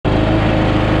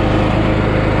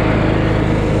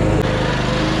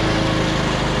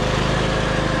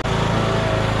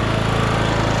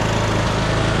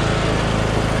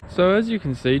So as you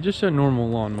can see, just a normal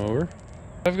lawnmower.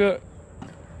 I've got a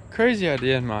crazy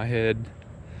idea in my head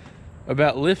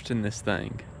about lifting this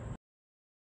thing.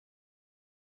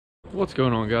 What's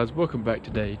going on, guys? Welcome back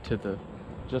today to the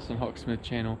Justin Hawksmith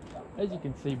channel. As you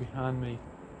can see behind me,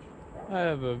 I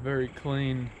have a very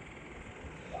clean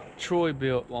Troy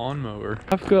built lawnmower.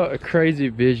 I've got a crazy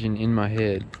vision in my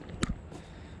head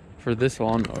for this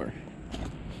lawnmower.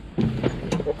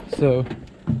 So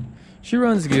she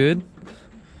runs good,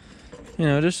 you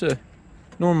know, just a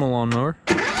normal lawnmower.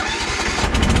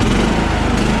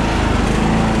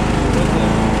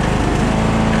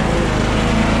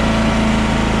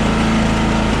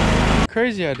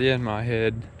 Crazy idea in my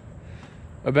head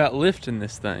about lifting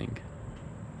this thing,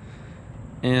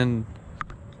 and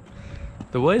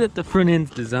the way that the front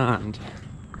end's designed,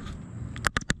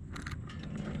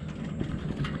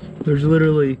 there's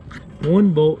literally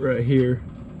one bolt right here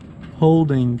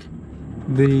holding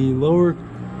the lower,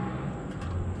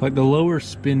 like the lower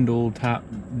spindle type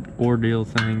ordeal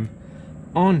thing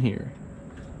on here.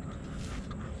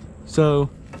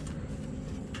 So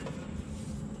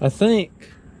I think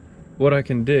what I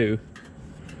can do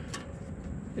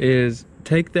is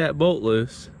take that bolt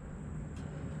loose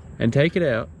and take it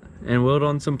out and weld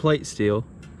on some plate steel,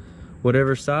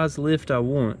 whatever size lift I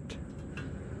want,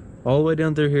 all the way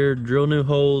down through here, drill new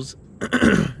holes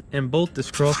and bolt this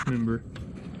cross member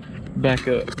back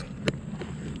up,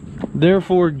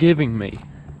 therefore giving me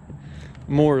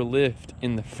more lift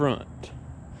in the front.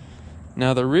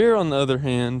 Now the rear, on the other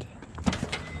hand,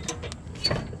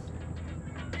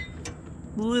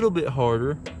 a little bit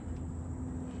harder,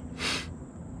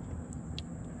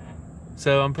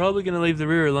 so I'm probably going to leave the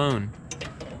rear alone,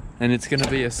 and it's going to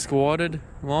be a squatted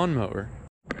lawnmower.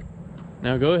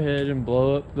 Now go ahead and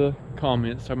blow up the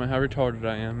comments talking about how retarded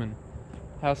I am and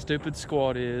how stupid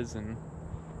squat is and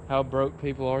how broke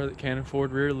people are that can't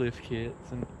afford rear lift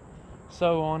kits and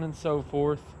so on and so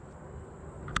forth.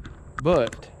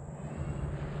 But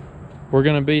we're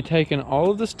going to be taking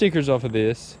all of the stickers off of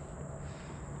this,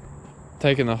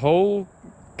 taking the whole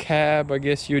cab, I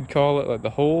guess you'd call it, like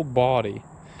the whole body,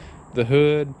 the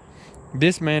hood,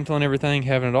 dismantling everything,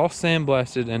 having it all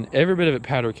sandblasted and every bit of it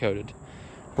powder coated.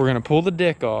 We're gonna pull the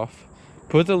deck off,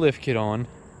 put the lift kit on.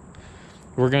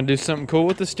 We're gonna do something cool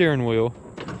with the steering wheel.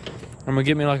 I'm gonna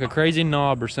get me like a crazy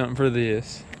knob or something for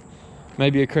this,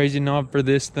 maybe a crazy knob for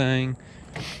this thing,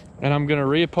 and I'm gonna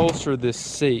reupholster this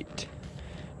seat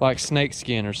like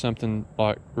snakeskin or something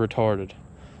like retarded.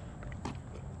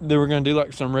 Then we're gonna do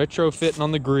like some retrofitting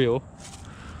on the grill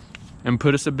and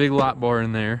put us a big light bar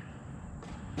in there,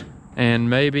 and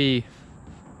maybe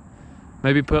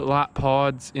put light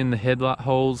pods in the headlight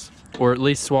holes, or at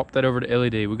least swap that over to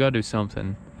LED. We gotta do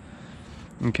something.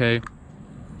 Okay,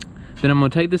 then I'm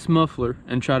gonna take this muffler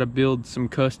and try to build some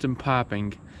custom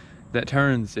piping that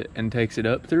turns it and takes it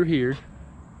up through here.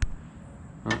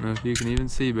 I don't know if you can even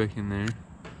see back in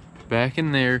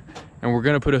there, and we're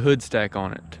gonna put a hood stack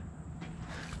on it.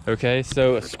 Okay,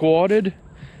 so a squatted,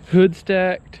 hood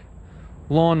stacked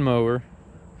lawnmower,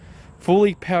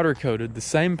 fully powder coated, the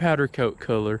same powder coat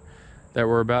color that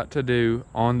we're about to do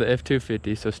on the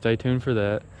F-250, so stay tuned for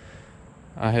that.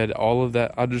 I had all of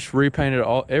that, I just repainted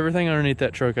everything underneath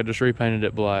that truck, I just repainted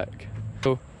it black.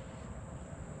 So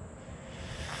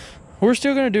we're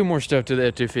still gonna do more stuff to the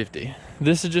F-250.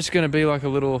 This is just gonna be like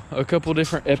a couple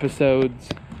different episodes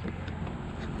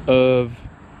of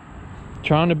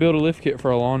trying to build a lift kit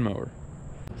for a lawnmower.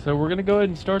 So we're gonna go ahead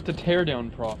and start the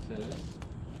teardown process,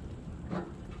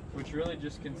 which really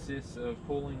just consists of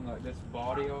pulling like this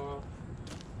body off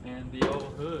and the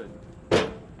old hood,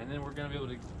 and then we're gonna be able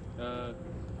to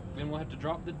then we'll have to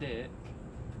drop the deck.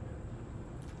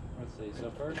 Let's see,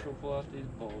 so first we'll pull out these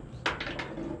bulbs.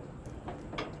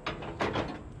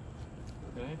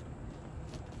 Okay,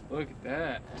 look at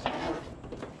that,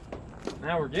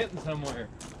 now we're getting somewhere.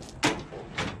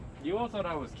 You all thought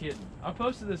I was kidding. I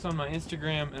posted this on my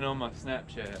Instagram and on my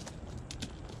Snapchat,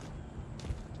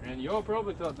 and y'all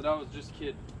probably thought that I was just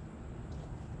kidding.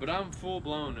 But I'm full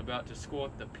blown about to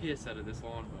squat the piss out of this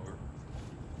lawnmower.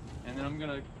 And then I'm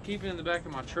gonna keep it in the back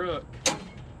of my truck,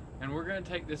 and we're gonna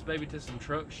take this baby to some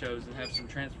truck shows and have some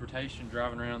transportation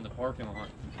driving around the parking lot.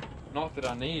 Not that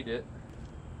I need it,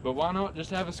 but why not just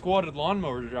have a squatted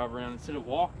lawnmower to drive around instead of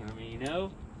walking? I mean, you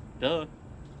know, duh.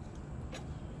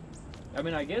 I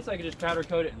mean, I guess I could just powder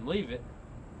coat it and leave it.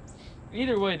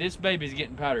 Either way, this baby's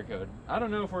getting powder coated. I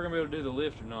don't know if we're gonna be able to do the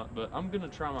lift or not, but I'm gonna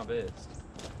try my best.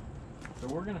 So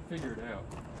we're gonna figure it out.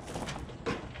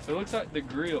 So it looks like the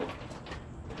grill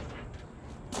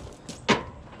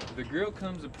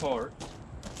comes apart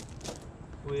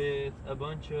with a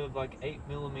bunch of like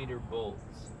 8mm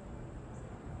bolts.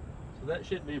 So that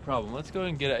shouldn't be a problem. Let's go ahead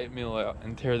and get an 8mm out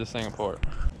and tear this thing apart.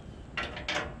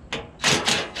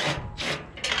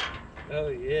 Oh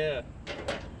yeah.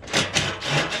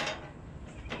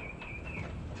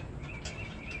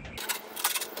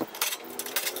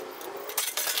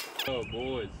 Oh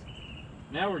boys,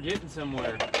 now we're getting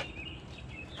somewhere.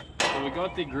 So we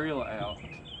got the grill out.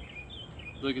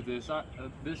 Look at this,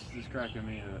 this is cracking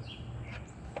me up.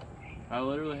 I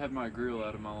literally have my grill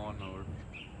out of my lawnmower.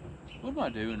 What am I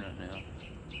doing right now?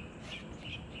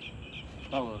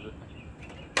 I love it.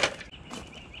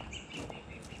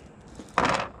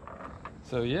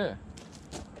 So yeah,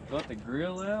 got the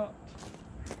grill out,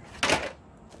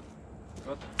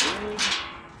 got the food.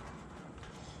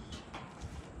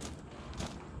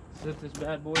 Set this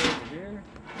bad boy over here.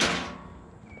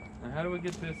 Now how do we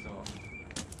get this off?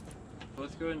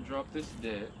 Let's go ahead and drop this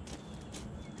deck.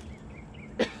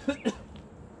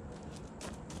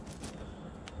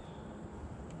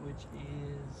 Which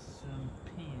is some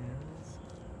pins.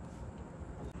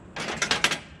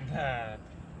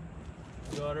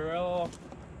 Got her off.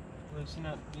 Loosen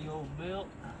up the old belt.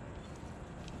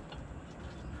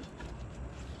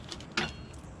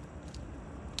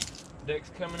 Deck's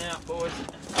coming out, boys.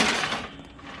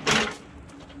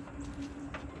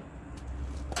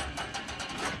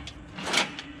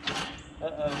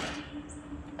 Uh-oh.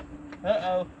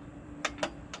 Uh-oh.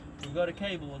 We've got a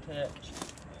cable attached.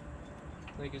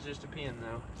 I think it's just a pin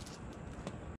though.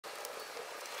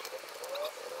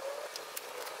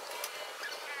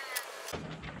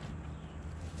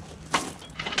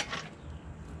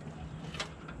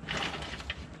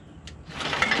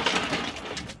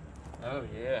 Oh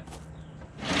yeah.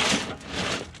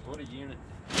 What a unit.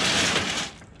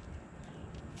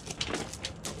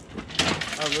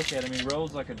 Oh, look at him, he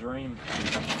rolls like a dream.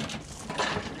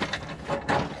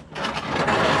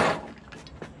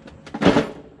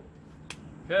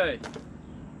 Okay,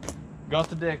 got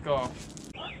the deck off.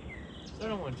 So I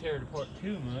don't want to tear it apart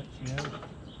too much, you know,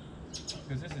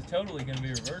 because this is totally going to be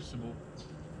reversible.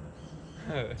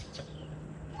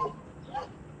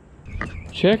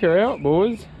 Check her out,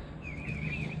 boys.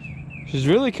 She's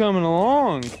really coming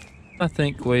along. I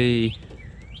think we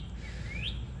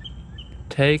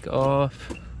take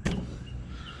off.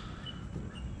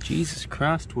 Jesus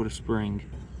Christ, what a spring.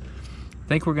 I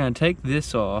think we're going to take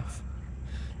this off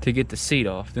to get the seat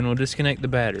off. Then we'll disconnect the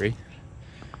battery.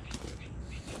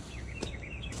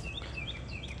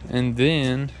 And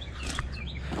then,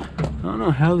 I don't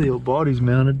know how the old body's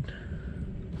mounted.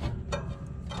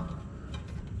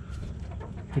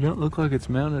 It don't look like it's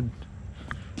mounted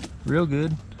real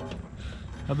good.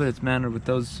 I bet it's mounted with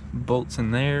those bolts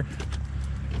in there.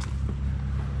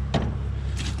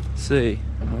 Let's see,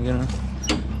 am I gonna?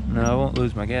 No, I won't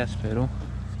lose my gas pedal.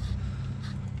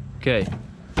 Okay.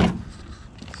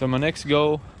 So my next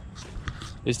goal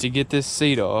is to get this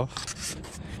seat off.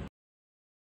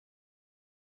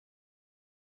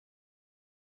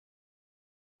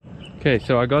 Okay,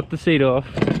 so I got the seat off.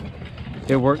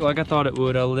 It worked like I thought it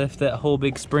would. I left that whole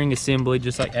big spring assembly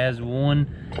just like as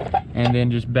one, and then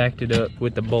just backed it up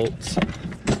with the bolts.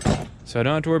 So I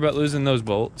don't have to worry about losing those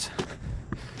bolts.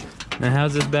 Now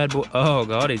how's this bad boy? Oh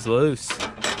God, he's loose.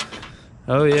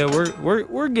 Oh yeah,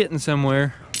 we're getting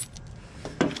somewhere.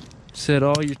 Set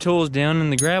all your tools down in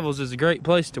the gravels is a great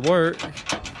place to work.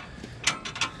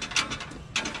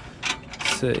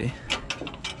 Let's see.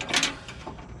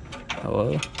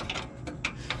 Hello?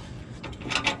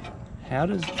 How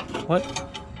does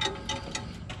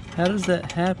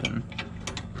that happen?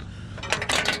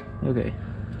 Okay.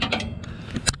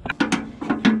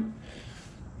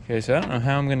 Okay, so I don't know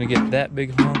how I'm gonna get that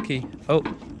big honky.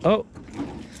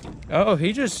 Oh,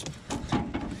 he just,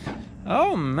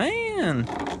 oh man.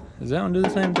 Does that one do the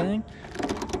same thing?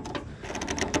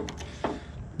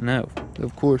 No,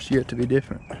 of course, yet to be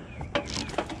different.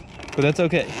 But that's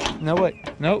okay. No, wait,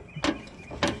 nope.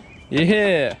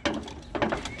 Yeah.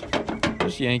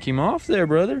 Just yank him off there,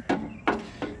 brother.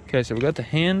 Okay, so we got the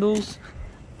handles.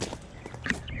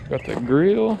 Got the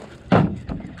grill.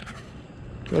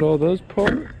 Got all those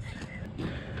parts.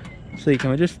 Let's see,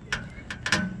 can we just,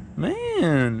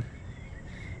 man,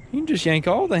 you can just yank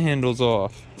all the handles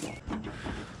off.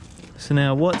 So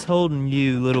now what's holding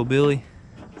you, little Billy?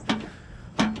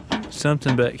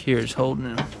 Something back here is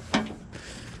holding him.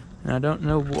 And I don't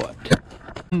know what.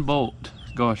 One bolt.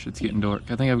 Gosh, it's getting dark.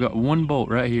 I think I've got one bolt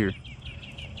right here.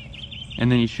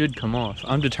 And then he should come off.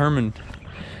 I'm determined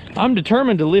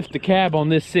to lift the cab on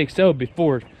this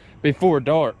 6.0 before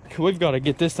dark. We've got to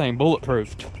get this thing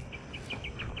bulletproofed.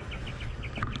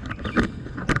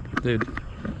 Dude.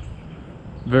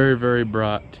 Very, very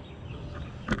bright.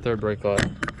 Third brake light.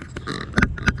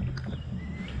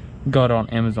 got it on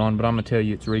Amazon, but I'm gonna tell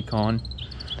you it's Recon,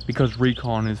 because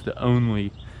Recon is the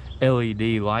only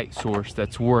LED light source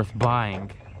that's worth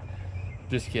buying.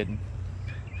 Just kidding.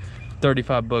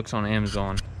 35 bucks on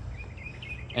Amazon,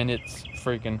 and it's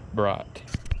freaking bright.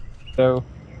 So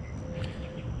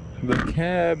the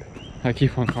cab, I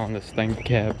keep on calling this thing the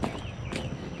cab,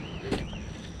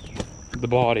 the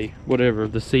body, whatever,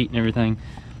 the seat and everything,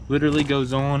 literally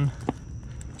goes on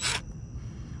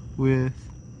with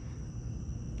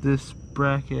this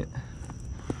bracket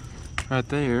right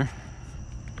there.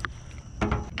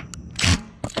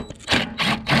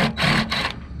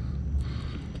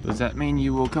 Does that mean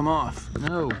you will come off?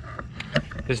 No,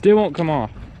 it still won't come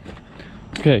off.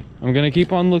 Okay, I'm gonna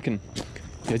keep on looking.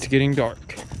 It's getting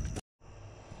dark.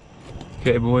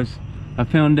 Okay boys, I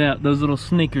found out those little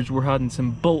sneakers were hiding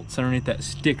some bolts underneath that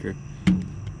sticker.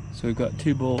 So we've got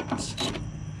 2 bolts.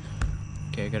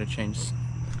 Okay, I gotta change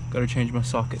my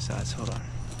socket size, hold on.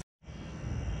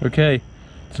 Okay,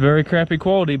 it's very crappy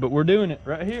quality, but we're doing it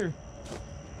right here.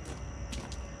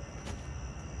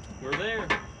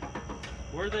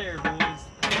 We're there, boys.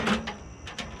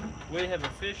 We have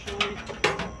officially...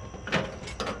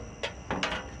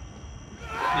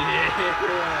 Yeah.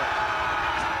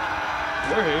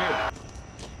 We're here.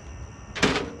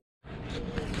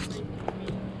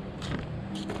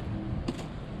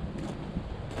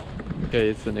 Okay,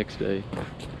 it's the next day.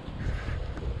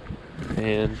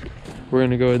 And we're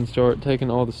gonna go ahead and start taking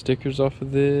all the stickers off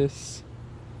of this.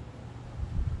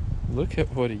 Look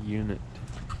at what a unit.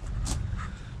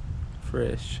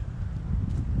 Fresh.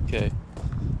 Okay,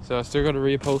 so I still got to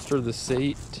reupholster the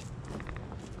seat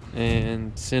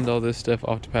and send all this stuff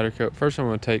off to powder coat. First I'm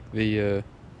going to take the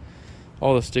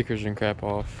all the stickers and crap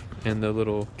off and the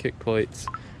little kick plates.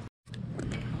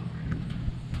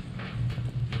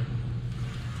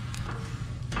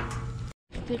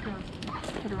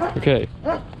 Okay,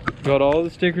 got all the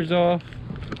stickers off.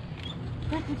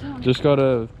 Just got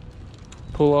to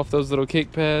pull off those little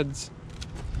kick pads.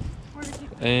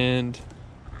 And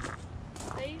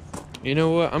you know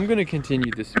what, I'm gonna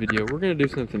continue this video. We're gonna do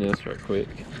something else right quick.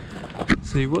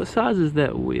 See, what size is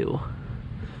that wheel?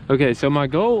 Okay, so my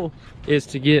goal is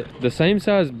to get the same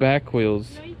size back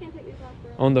wheels. No, you can't take these off,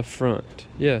 bro. On the front.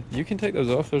 Yeah, you can take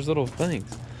those off. There's little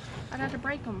things. I'd have to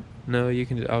break them. No, you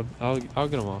can. I'll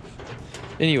get them off.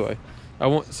 Anyway,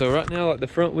 so right now, like, the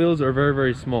front wheels are very,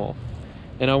 very small,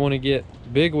 and I want to get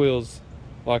big wheels,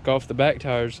 like off the back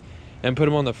tires, and put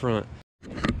them on the front.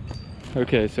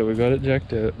 Okay, so we got it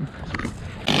jacked up.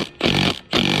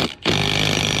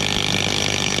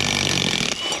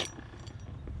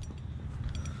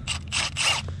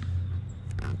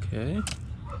 Okay.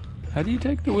 How do you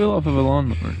take the wheel off of a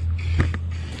lawnmower?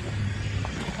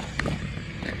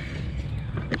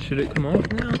 Should it come off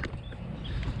now?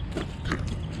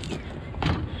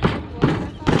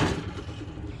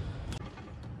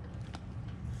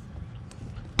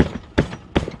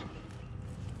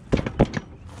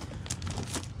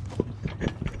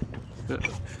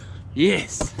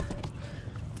 Yes!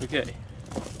 Okay.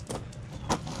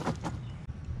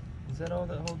 Is that all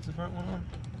that holds the front one on?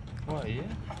 Why, yeah?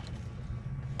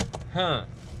 Huh.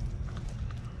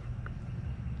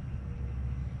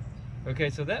 Okay,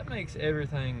 so that makes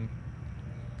everything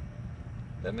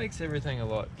a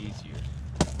lot easier.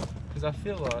 Because I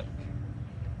feel like,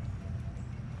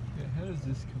 okay, how does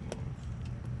this come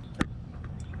off?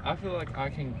 I feel like I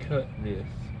can cut this.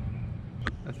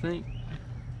 I think.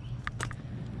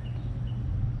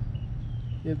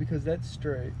 Yeah, because that's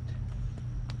straight.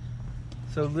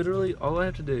 So literally all I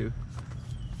have to do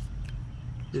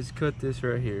is cut this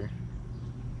right here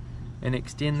and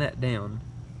extend that down,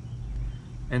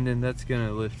 and then that's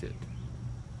gonna lift it.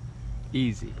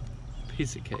 Easy.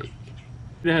 Piece of cake.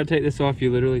 You know how to take this off?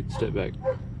 You literally step back.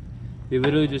 You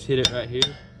literally just hit it right here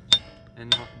and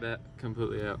knock that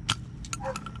completely out.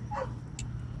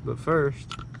 But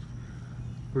first,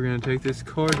 we're gonna take this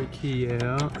Carter key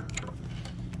out.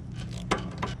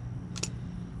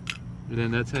 And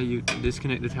then that's how you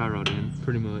disconnect the tie rod in,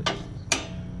 pretty much.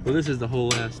 Well, this is the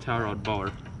whole ass tie rod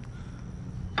bar.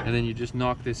 And then you just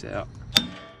knock this out.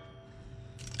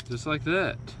 Just like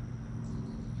that.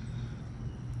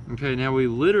 Okay, now we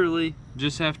literally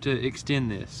just have to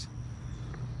extend this.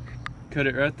 Cut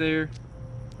it right there.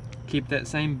 Keep that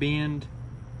same bend.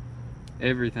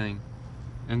 Everything.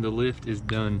 And the lift is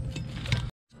done.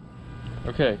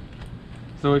 Okay,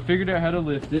 so we figured out how to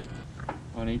lift it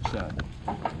on each side.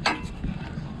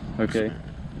 Okay,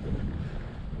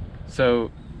 so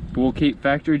we'll keep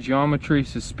factory geometry,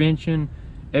 suspension,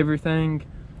 everything.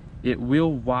 It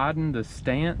will widen the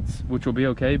stance, which will be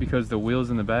okay because the wheels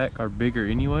in the back are bigger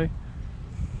anyway.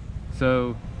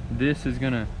 So this is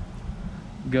gonna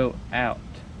go out.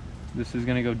 This is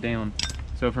gonna go down.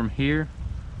 So from here,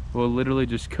 we'll literally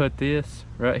just cut this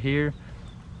right here,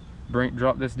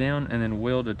 drop this down, and then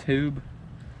weld a tube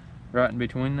right in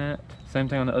between that. Same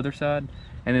thing on the other side.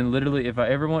 And then literally, if I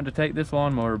ever want to take this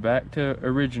lawnmower back to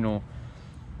original,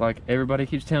 like everybody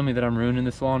keeps telling me that I'm ruining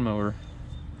this lawnmower.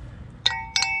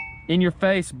 In your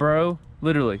face, bro.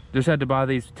 Literally, just had to buy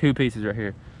these 2 pieces right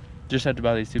here. Just had to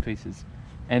buy these 2 pieces.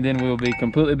 And then we'll be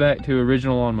completely back to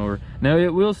original lawnmower. Now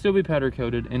it will still be powder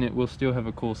coated and it will still have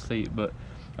a cool seat, but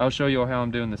I'll show you all how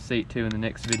I'm doing the seat too in the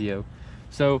next video.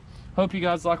 So, hope you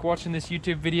guys like watching this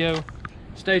YouTube video.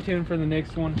 Stay tuned for the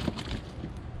next one.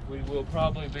 We will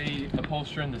probably be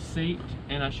upholstering the seat,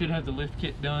 and I should have the lift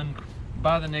kit done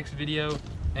by the next video,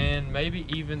 and maybe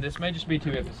even, this may just be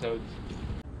 2 episodes.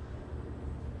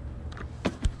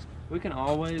 We can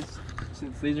always,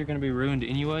 since these are going to be ruined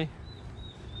anyway,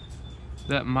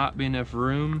 that might be enough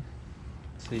room.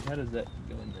 Let's see, how does that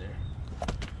go in there?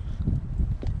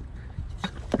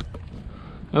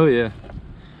 Oh yeah.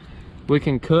 We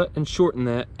can cut and shorten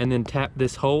that and then tap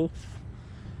this hole,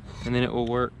 and then it will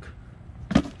work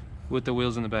with the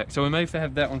wheels in the back. So we may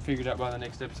have that one figured out by the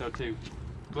next episode too.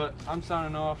 But I'm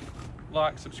signing off.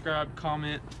 Like, subscribe,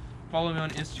 comment, follow me on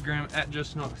Instagram at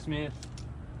JUSTINHAWKSMITH.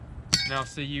 And I'll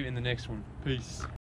see you in the next one. Peace.